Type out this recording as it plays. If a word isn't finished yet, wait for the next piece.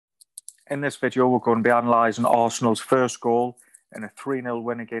In this video, we're going to be analysing Arsenal's first goal in a 3-0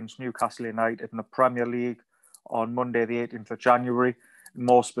 win against Newcastle United in the Premier League on Monday, the 18th of January.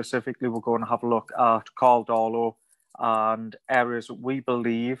 More specifically, we're going to have a look at Karl Darlow and areas that we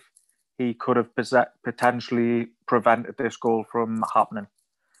believe he could have potentially prevented this goal from happening.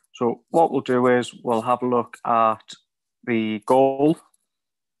 So what we'll do is we'll have a look at the goal,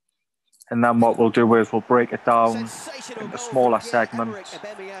 and then what we'll do is we'll break it down into smaller segments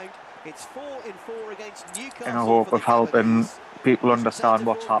in a hope of helping people understand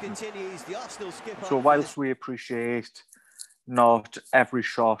what's happened. So whilst we appreciate not every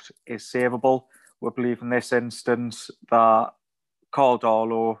shot is savable, we believe in this instance that Karl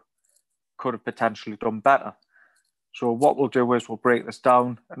Darlow could have potentially done better. So what we'll do is we'll break this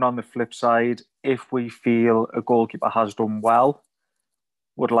down, and on the flip side, if we feel a goalkeeper has done well,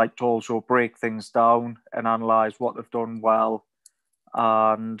 would like to also break things down and analyse what they've done well,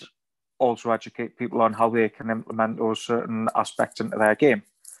 and also educate people on how they can implement those certain aspects into their game.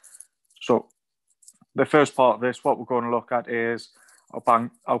 So the first part of this, what we're going to look at is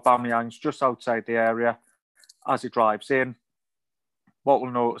Aubameyang's just outside the area as he drives in. What we'll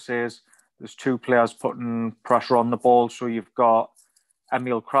notice is there's two players putting pressure on the ball. So you've got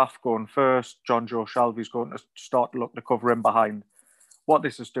Emil Kraft going first, John Joe Shelby's going to start to look to cover him behind. What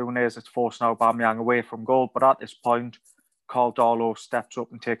this is doing is it's forcing Aubameyang away from goal, but at this point, Karl Darlow steps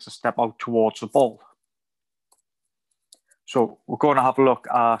up and takes a step out towards the ball. So we're going to have a look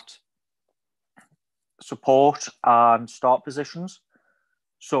at support and start positions.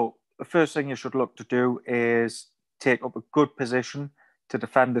 So the first thing you should look to do is take up a good position to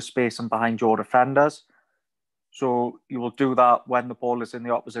defend the space and behind your defenders. So you will do that when the ball is in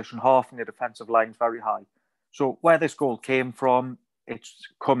the opposition half and the defensive line is very high. So where this goal came from, it's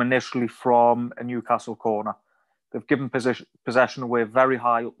come initially from a Newcastle corner. They've given possession away very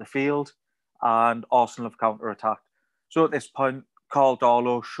high up the field, and Arsenal have counter-attacked. So at this point, Karl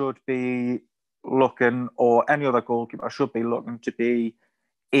Darlow should be looking, or any other goalkeeper should be looking to be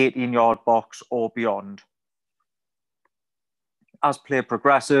 18-yard box or beyond. As play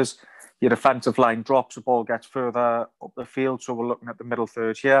progresses, your defensive line drops, the ball gets further up the field, so we're looking at the middle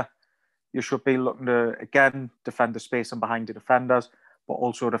third here. You should be looking to, again, defend the space and behind the defenders, but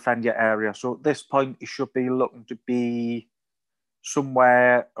also defend your area. So at this point, you should be looking to be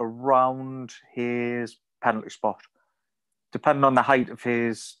somewhere around his penalty spot. Depending on the height of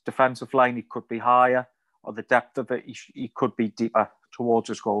his defensive line, he could be higher, or the depth of it, he could be deeper towards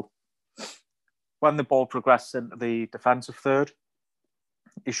his goal. When the ball progresses into the defensive third,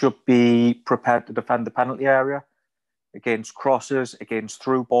 he should be prepared to defend the penalty area against crosses, against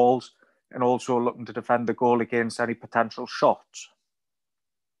through balls, and also looking to defend the goal against any potential shots.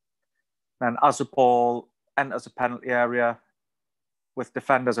 Then as the ball enters the penalty area with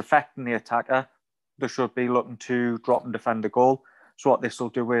defenders affecting the attacker, they should be looking to drop and defend the goal. So what this will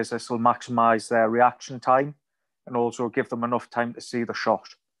do is this will maximise their reaction time and also give them enough time to see the shot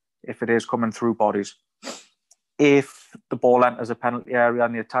if it is coming through bodies. If the ball enters a penalty area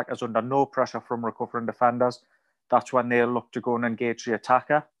and the attacker's under no pressure from recovering defenders, that's when they'll look to go and engage the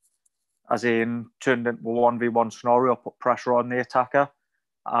attacker, as in turn into a 1v1 scenario, put pressure on the attacker,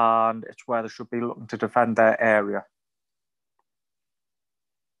 and it's where they should be looking to defend their area.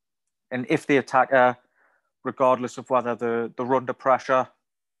 And if the attacker, regardless of whether they're under pressure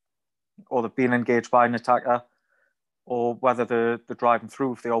or they've been engaged by an attacker, or whether they're driving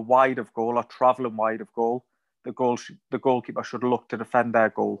through, if they are wide of goal or travelling wide of goal, the goalkeeper should look to defend their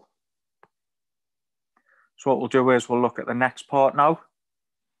goal. So what we'll do is we'll look at the next part now.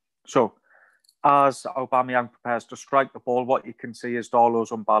 So as Aubameyang prepares to strike the ball, what you can see is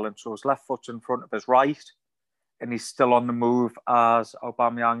Darlow's unbalanced. So his left foot's in front of his right, and he's still on the move as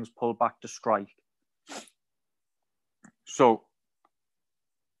Aubameyang's pulled back to strike. So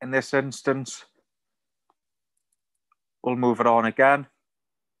in this instance, we'll move it on again.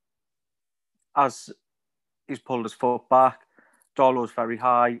 As he's pulled his foot back, Darlow's very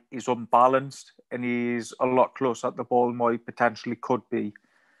high, he's unbalanced, and he's a lot closer at the ball than what he potentially could be.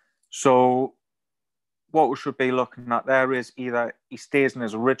 So what we should be looking at there is either he stays in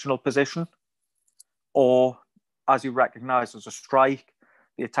his original position, or as he recognises a strike,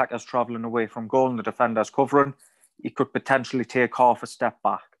 the attacker's travelling away from goal and the defender's covering, he could potentially take half a step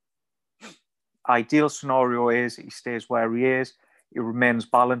back. Ideal scenario is he stays where he is, he remains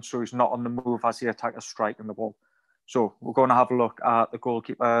balanced, so he's not on the move as the attacker's striking the ball. So we're going to have a look at the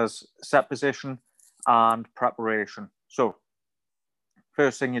goalkeeper's set position and preparation. So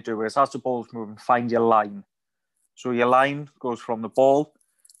first thing you do is, as the ball's moving, find your line. So your line goes from the ball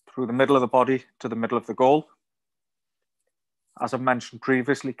through the middle of the body to the middle of the goal. As I mentioned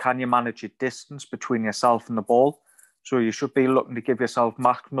previously, can you manage your distance between yourself and the ball? So you should be looking to give yourself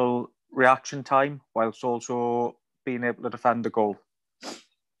maximal reaction time whilst also being able to defend the goal.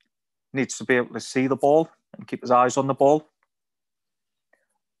 Needs to be able to see the ball and keep his eyes on the ball.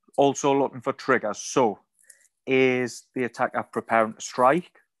 Also looking for triggers. So is the attacker preparing to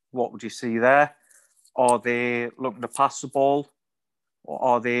strike? What would you see there? Are they looking to pass the ball? Or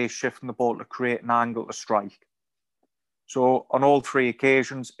are they shifting the ball to create an angle to strike? So on all three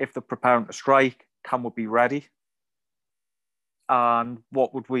occasions, if they're preparing to strike, can we be ready? And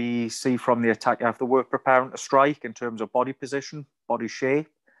what would we see from the attacker if they were preparing to strike in terms of body position, body shape?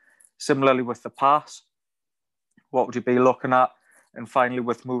 Similarly with the pass, what would you be looking at? And finally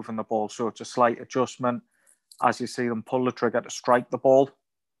with moving the ball. So it's a slight adjustment. As you see them pull the trigger to strike the ball,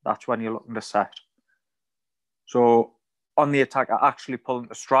 that's when you're looking to set. So on the attacker actually pulling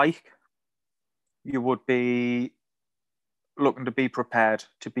to strike, you would be looking to be prepared,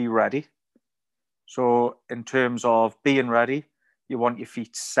 to be ready. So in terms of being ready, you want your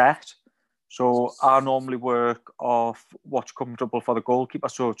feet set. So I normally work off what's comfortable for the goalkeeper.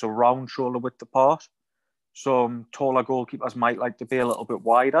 So it's a round shoulder width apart. Some taller goalkeepers might like to be a little bit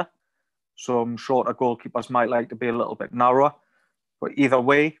wider. Some shorter goalkeepers might like to be a little bit narrower. But either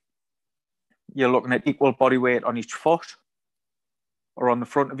way, you're looking at equal body weight on each foot or on the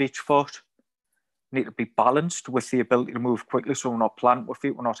front of each foot. Need to be balanced with the ability to move quickly. So we're not planted with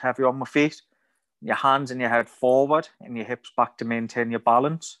feet, we're not heavy on my feet. Your hands and your head forward and your hips back to maintain your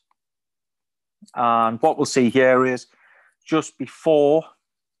balance. And what we'll see here is just before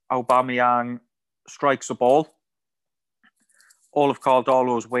Aubameyang strikes the ball, all of Karl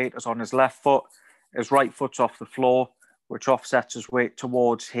Darlow's weight is on his left foot. His right foot's off the floor, which offsets his weight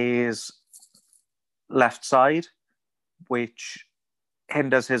towards his left side, which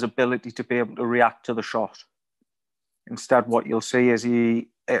hinders his ability to be able to react to the shot. Instead, what you'll see is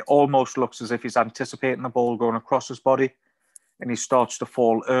it almost looks as if he's anticipating the ball going across his body, and he starts to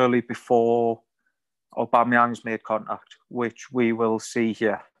fall early before Aubameyang's made contact, which we will see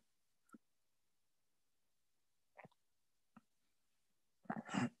here.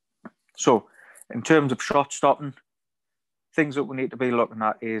 So, in terms of shot stopping, things that we need to be looking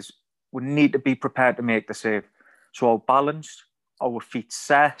at is we need to be prepared to make the save. So, are we balanced? Are we feet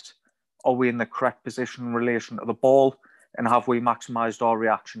set? Are we in the correct position in relation to the ball? And have we maximised our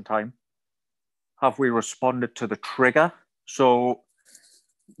reaction time? Have we responded to the trigger? So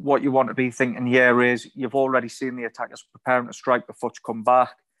what you want to be thinking here is you've already seen the attackers preparing to strike, the foot's come back,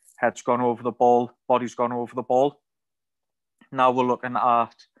 head's gone over the ball, body's gone over the ball. Now we're looking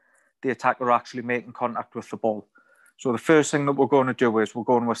at the attacker actually making contact with the ball. So the first thing that we're going to do is we're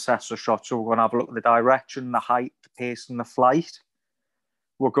going to assess the shot. So we're going to have a look at the direction, the height, the pace, and the flight.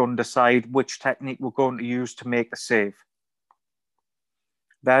 We're going to decide which technique we're going to use to make the save.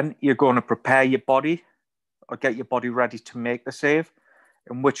 Then you're going to prepare your body or get your body ready to make the save,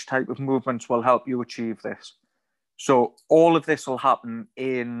 and which type of movements will help you achieve this. So all of this will happen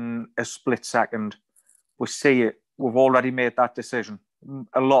in a split second. We see it. We've already made that decision.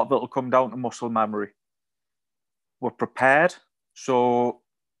 A lot of it will come down to muscle memory. We're prepared. So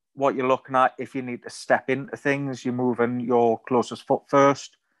what you're looking at, if you need to step into things, you're moving your closest foot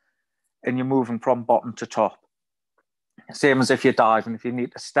first, and you're moving from bottom to top. Same as if you're diving. If you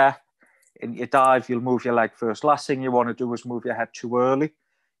need to step in your dive, you'll move your leg first. Last thing you want to do is move your head too early.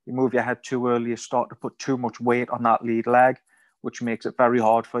 You move your head too early, you start to put too much weight on that lead leg, which makes it very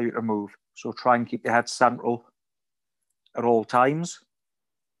hard for you to move. So try and keep your head central at all times.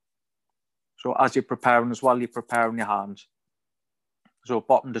 So as you're preparing as well, you're preparing your hands. So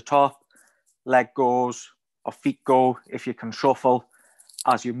bottom to top, leg goes, or feet go. If you can shuffle,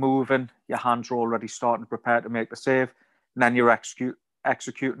 as you're moving, your hands are already starting to prepare to make the save, and then you're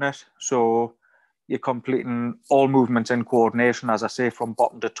executing it. So you're completing all movements in coordination, as I say, from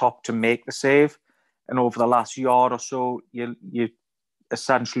bottom to top to make the save. And over the last yard or so, you're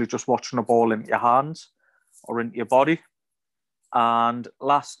essentially just watching the ball into your hands or into your body. And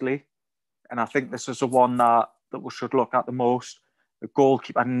lastly, and I think this is the one that we should look at the most, the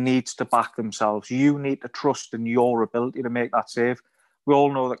goalkeeper needs to back themselves. You need to trust in your ability to make that save. We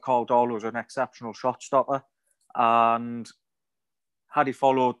all know that Karl Darlow is an exceptional shot stopper, and had he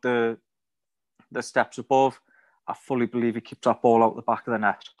followed the steps above, I fully believe he keeps that ball out the back of the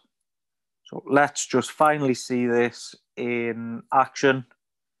net. So let's just finally see this in action.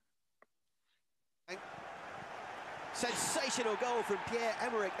 Sensational goal from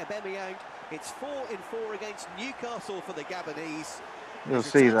Pierre-Emerick Aubameyang. It's 4-4 against Newcastle for the Gabonese. You'll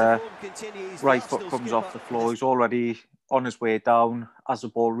see there, right foot comes off the floor. He's already on his way down as the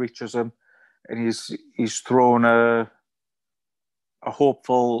ball reaches him, and he's thrown a a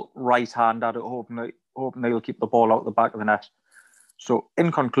hopeful right hand at it, hoping they'll keep the ball out the back of the net. So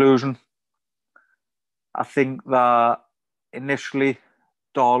in conclusion, I think that initially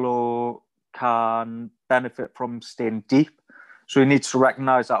Darlow can benefit from staying deep. So he needs to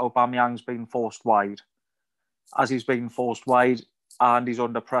recognise that Aubameyang's been forced wide. As he's being forced wide and he's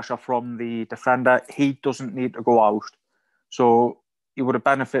under pressure from the defender, he doesn't need to go out. So he would have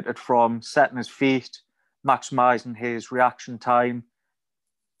benefited from setting his feet, maximising his reaction time.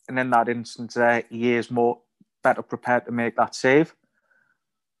 And in that instance there, he is better prepared to make that save.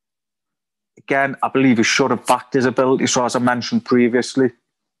 Again, I believe he should have backed his ability. So as I mentioned previously,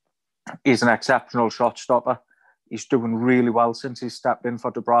 he's an exceptional shot stopper. He's doing really well since he stepped in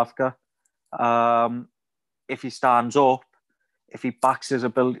for Dubravka. If he stands up, if he backs his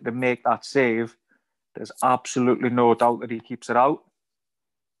ability to make that save, there's absolutely no doubt that he keeps it out.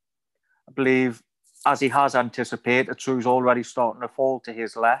 I believe, as he has anticipated, so he's already starting to fall to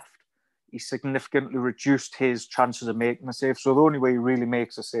his left. He significantly reduced his chances of making a save. So the only way he really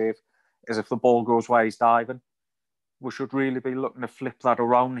makes a save is if the ball goes where he's diving. We should really be looking to flip that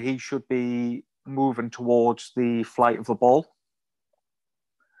around. He should be moving towards the flight of the ball.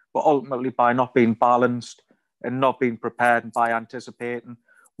 But ultimately, by not being balanced and not being prepared and by anticipating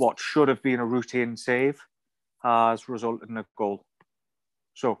what should have been a routine save has resulted in a goal.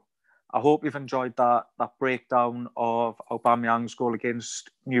 So I hope you've enjoyed that breakdown of Aubameyang's goal against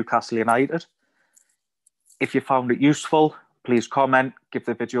Newcastle United. If you found it useful, please comment, give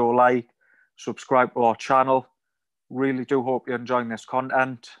the video a like, subscribe to our channel. Really do hope you're enjoying this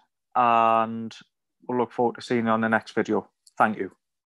content, and we'll look forward to seeing you on the next video. Thank you.